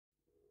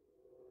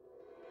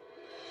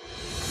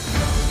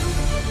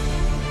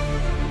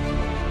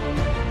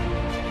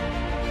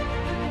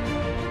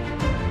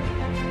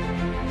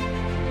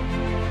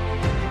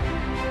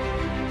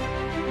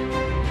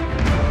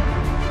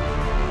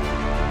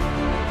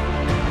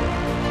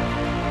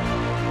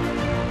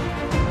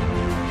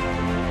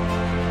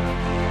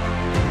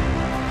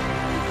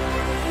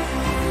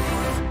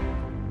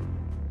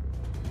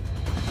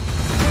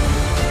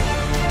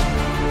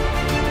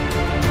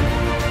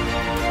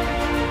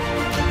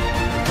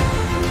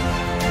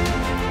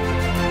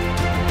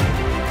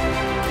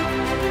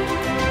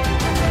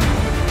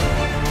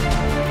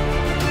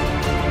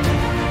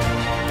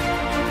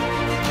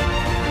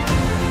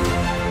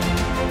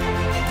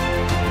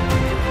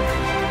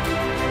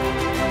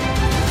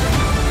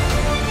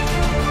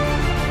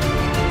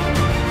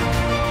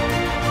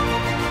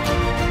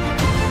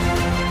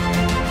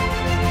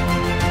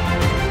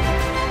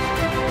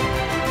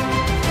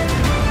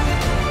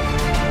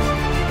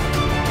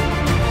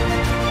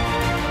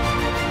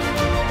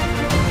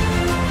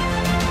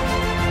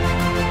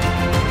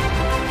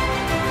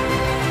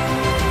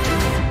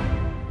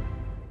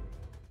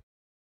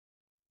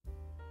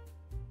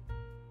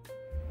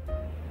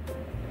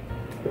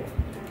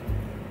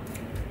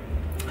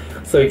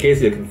So in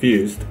case you're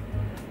confused,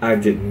 I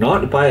did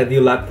not buy a new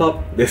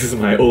laptop. This is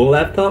my old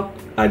laptop.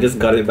 I just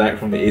got it back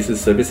from the Asus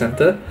service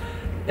center,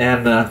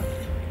 and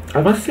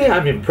I must say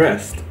I'm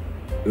impressed.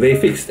 They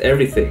fixed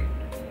everything,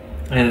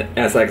 and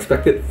as I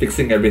expected,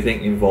 fixing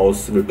everything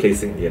involves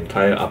replacing the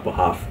entire upper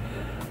half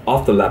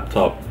of the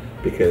laptop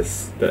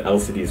because the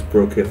LCD is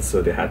broken,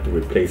 so they had to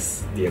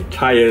replace the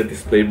entire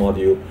display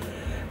module.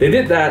 They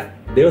did that.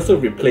 They also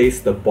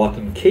replaced the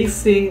bottom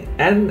casing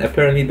and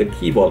apparently the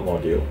keyboard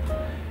module.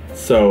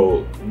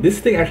 So this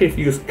thing actually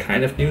feels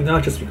kind of new now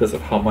just because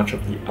of how much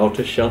of the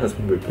outer shell has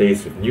been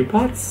replaced with new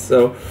parts.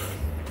 So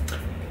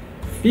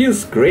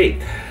feels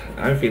great.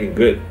 I'm feeling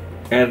good.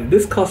 And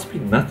this cost me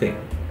nothing.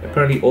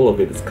 Apparently all of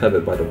it is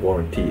covered by the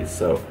warranty.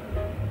 So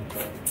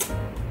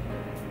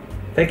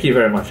thank you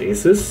very much,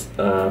 Asus.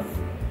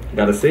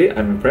 Gotta say,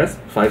 I'm impressed.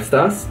 5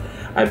 stars.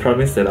 I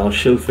promise that I'll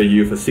shield for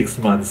you for 6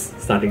 months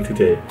starting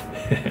today.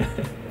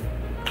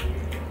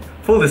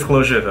 Full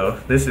disclosure though,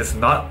 this is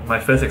not my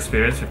first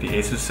experience with the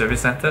Asus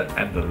Service Center,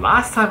 and the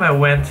last time I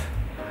went,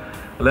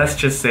 let's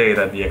just say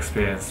that the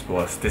experience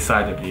was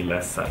decidedly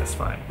less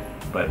satisfying.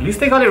 But at least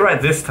they got it right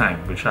this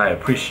time, which I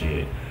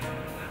appreciate.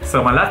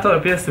 So my laptop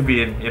appears to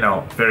be in,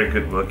 very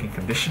good working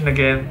condition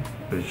again,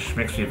 which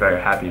makes me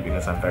very happy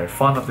because I'm very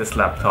fond of this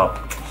laptop.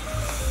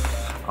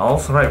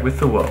 All's right with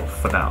the world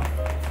for now.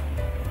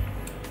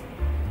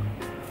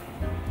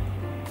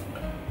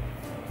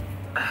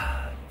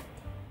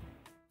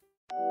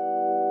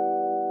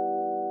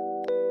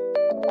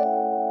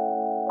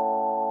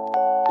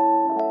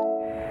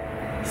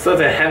 So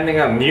they're handing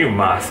out new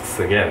masks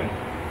again,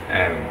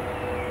 and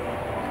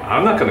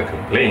I'm not gonna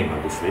complain,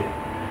 obviously.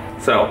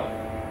 So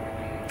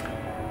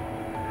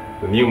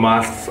the new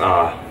masks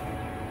are,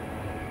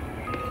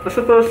 I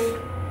suppose,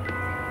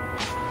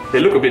 they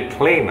look a bit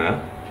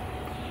plainer,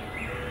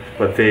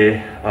 but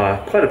they are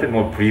quite a bit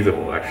more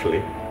breathable actually.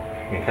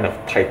 You can kind of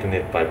tighten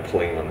it by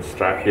pulling on the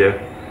strap here.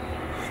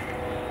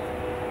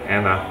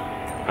 And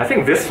I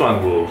think this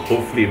one will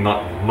hopefully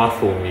not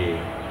muffle me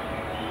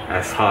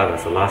as hard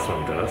as the last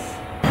one does.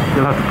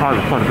 You'll have to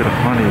pay quite a bit of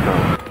money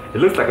though. It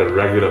looks like a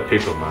regular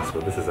paper mask,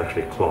 but this is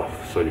actually cloth,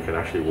 so you can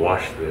actually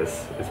wash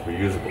this. It's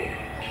reusable.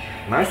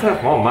 Nice to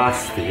have more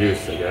masks to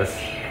use, I guess.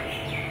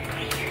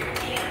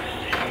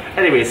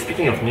 Anyway,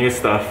 speaking of new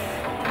stuff,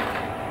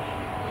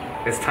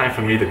 it's time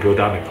for me to go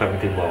down to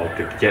Clementi Mall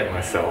to get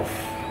myself,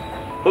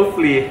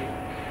 hopefully,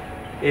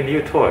 a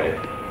new toy.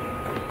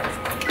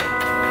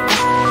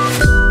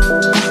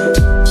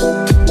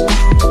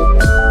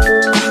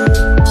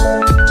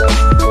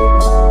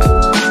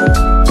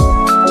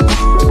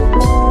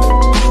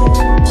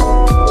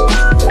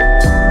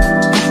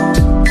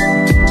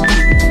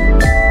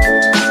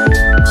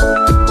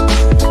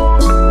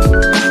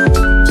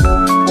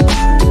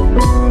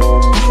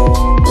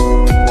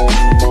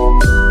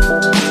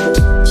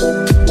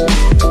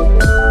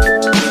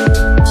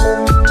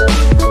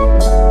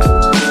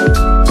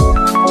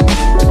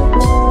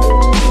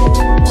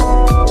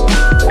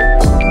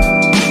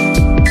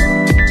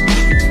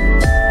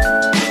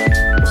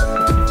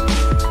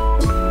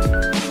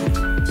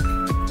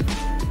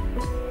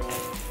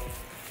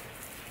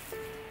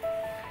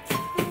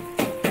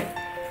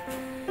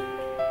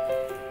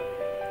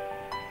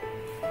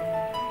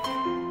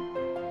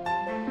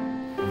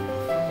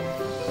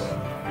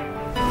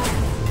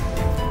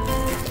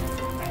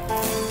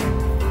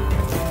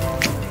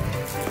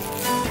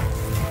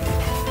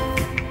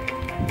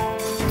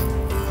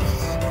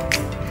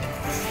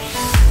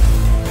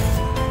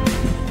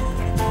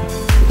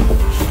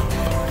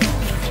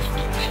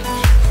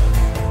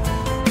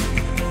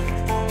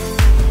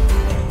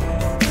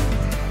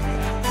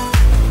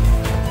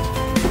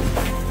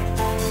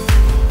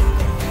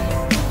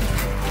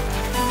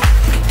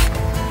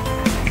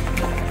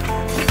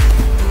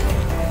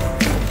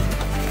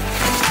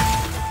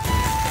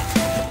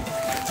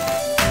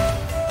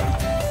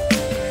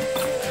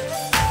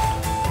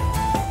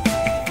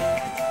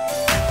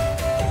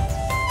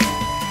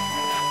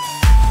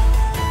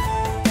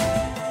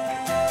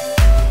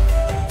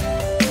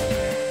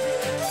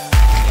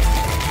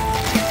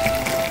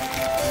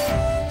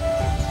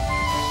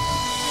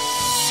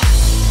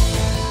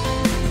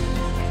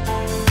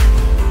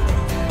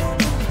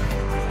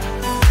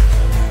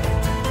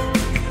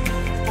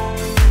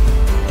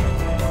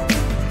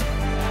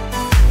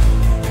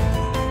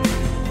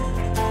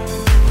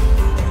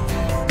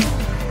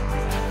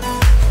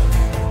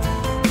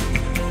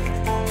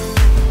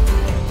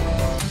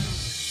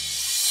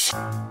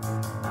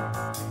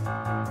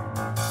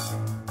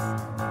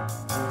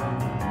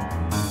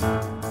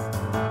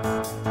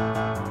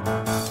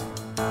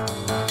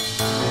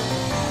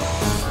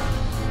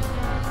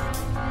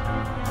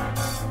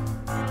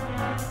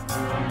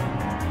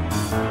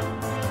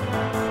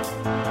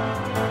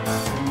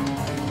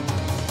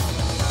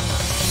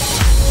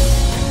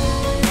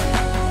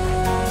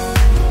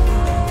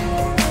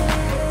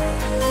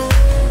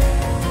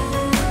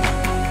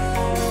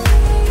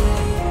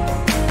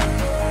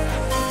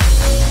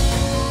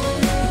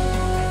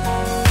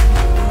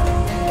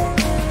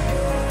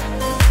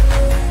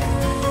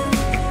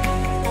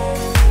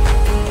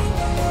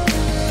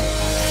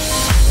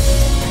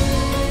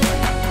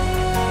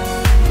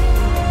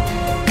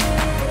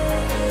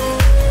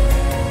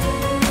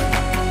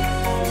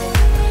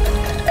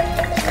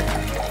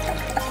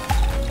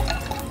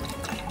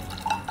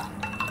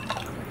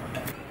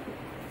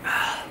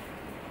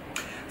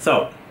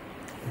 So,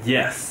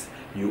 yes,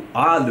 you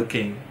are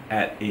looking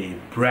at a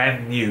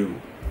brand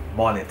new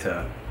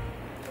monitor.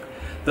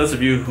 Those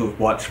of you who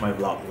watched my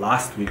vlog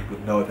last week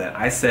would know that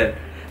I said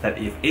that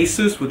if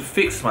ASUS would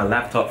fix my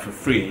laptop for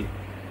free,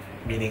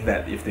 meaning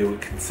that if they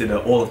would consider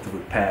all of the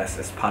repairs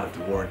as part of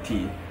the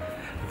warranty,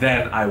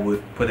 then I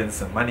would put in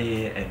some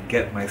money and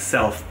get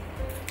myself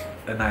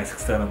a nice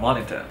external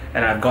monitor.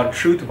 And I've gone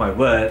true to my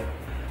word,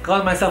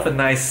 got myself a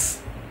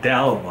nice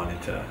Dell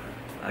monitor.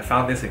 I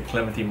found this in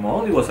Clementi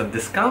Mall. It was on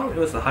discount. It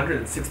was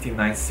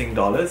 169 Sing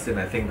dollars, and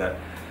I think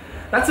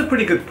that's a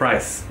pretty good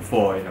price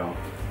for, you know,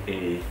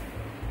 a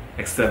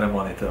external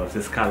monitor of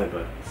this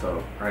caliber.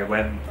 So I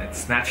went and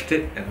snatched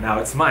it, and now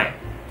it's mine.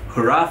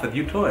 Hurrah for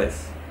new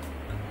toys.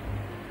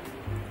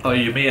 Oh,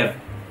 you may have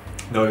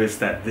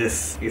noticed that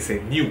this is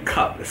a new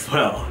cup as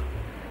well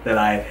that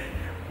I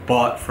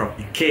bought from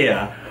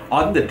IKEA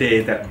on the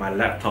day that my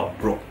laptop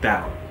broke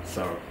down.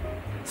 So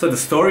the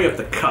story of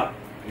the cup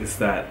is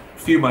that a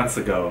few months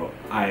ago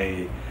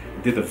I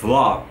did a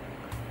vlog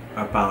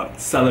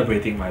about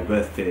celebrating my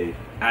birthday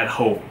at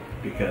home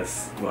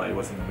because, well, it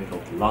was in the middle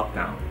of the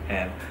lockdown,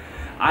 and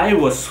I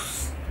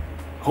was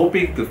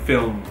hoping to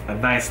film a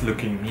nice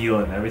looking meal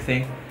and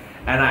everything,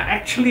 and I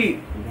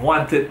actually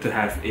wanted to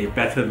have a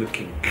better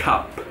looking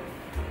cup,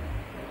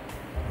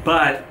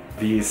 but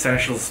the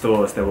essential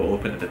stores that were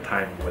open at the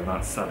time were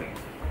not selling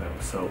them.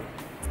 So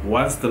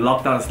once the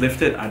lockdown is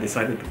lifted, I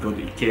decided to go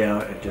to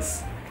IKEA and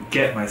just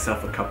get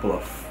myself a couple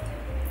of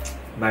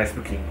nice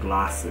looking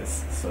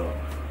glasses. So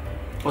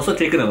also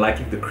taken a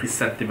liking to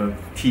chrysanthemum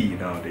tea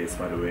nowadays,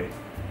 by the way.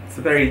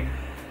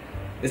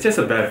 It's just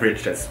a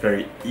beverage that's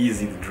very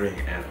easy to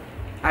drink, and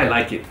I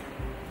like it.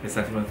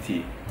 Chrysanthemum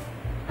tea.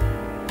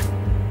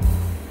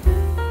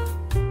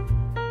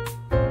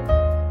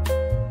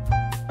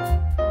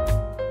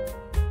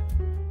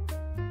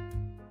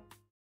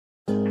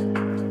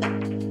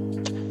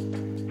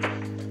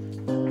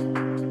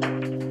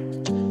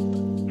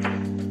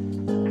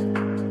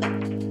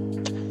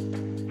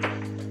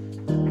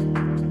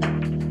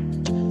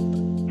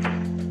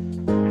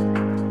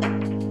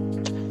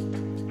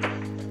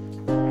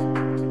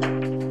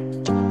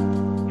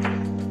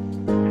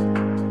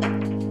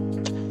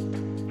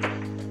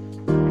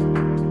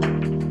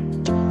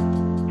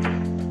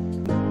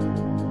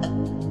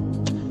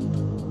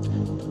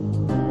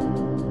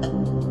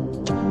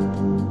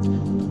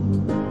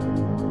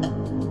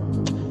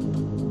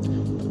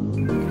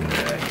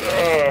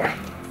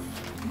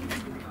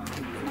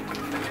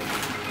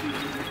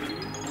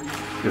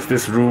 Is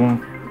this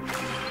room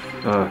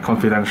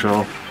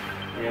confidential?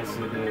 Yes,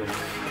 it is.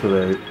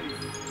 Today.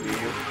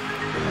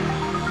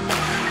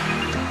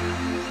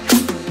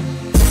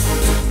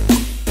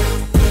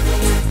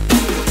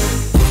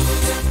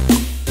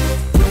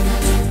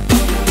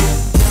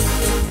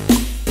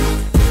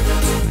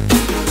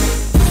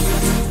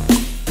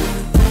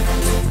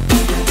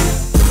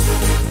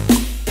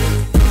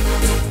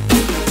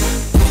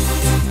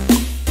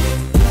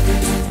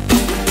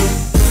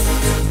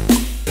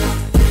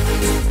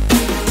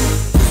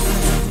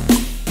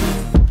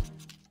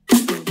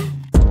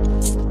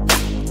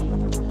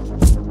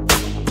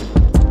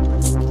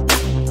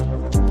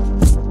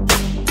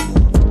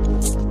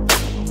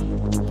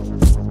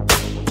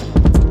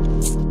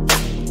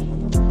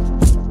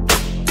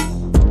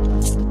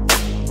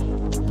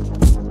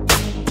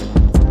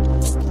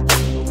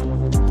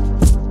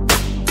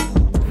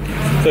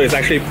 So it's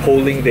actually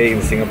polling day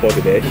in Singapore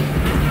today,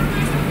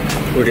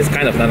 which is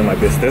kind of none of my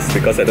business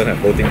because I don't have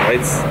voting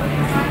rights.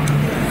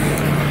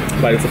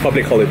 But it's a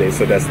public holiday,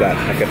 so there's that.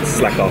 I can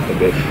slack off a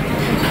bit.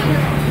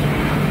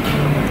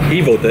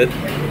 He voted.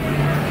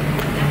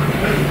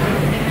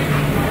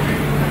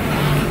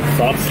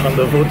 Thoughts on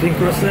the voting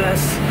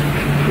process?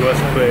 It was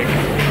quick.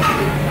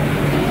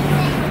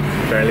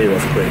 Apparently it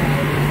was quick.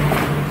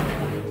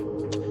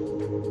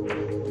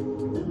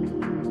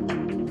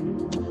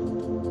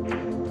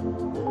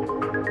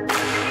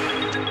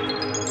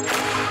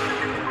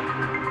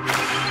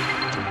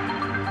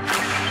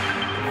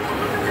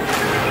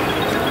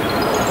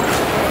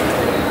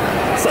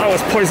 I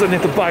was poisoned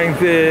into buying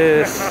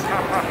this.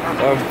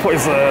 I'm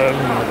poisoned.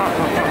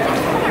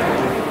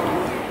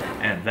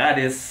 And that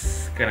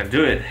is gonna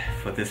do it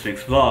for this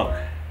week's vlog.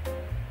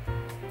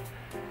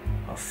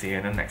 I'll see you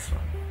in the next one.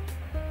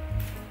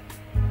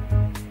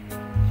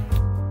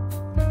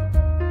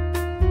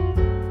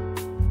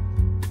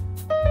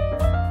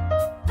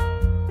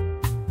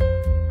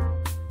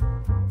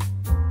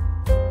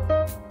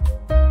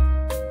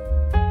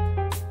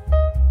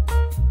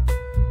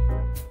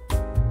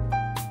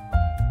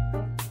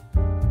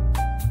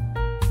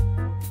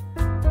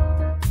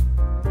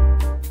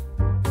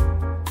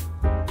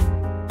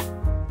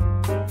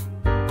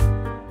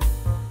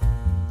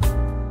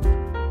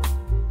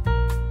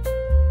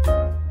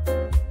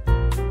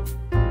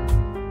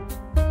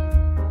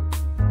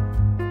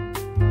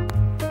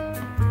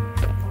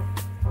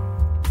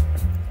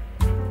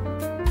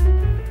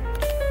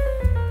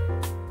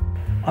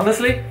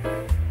 Honestly,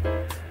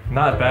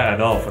 not bad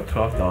at all for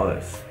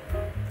 $12.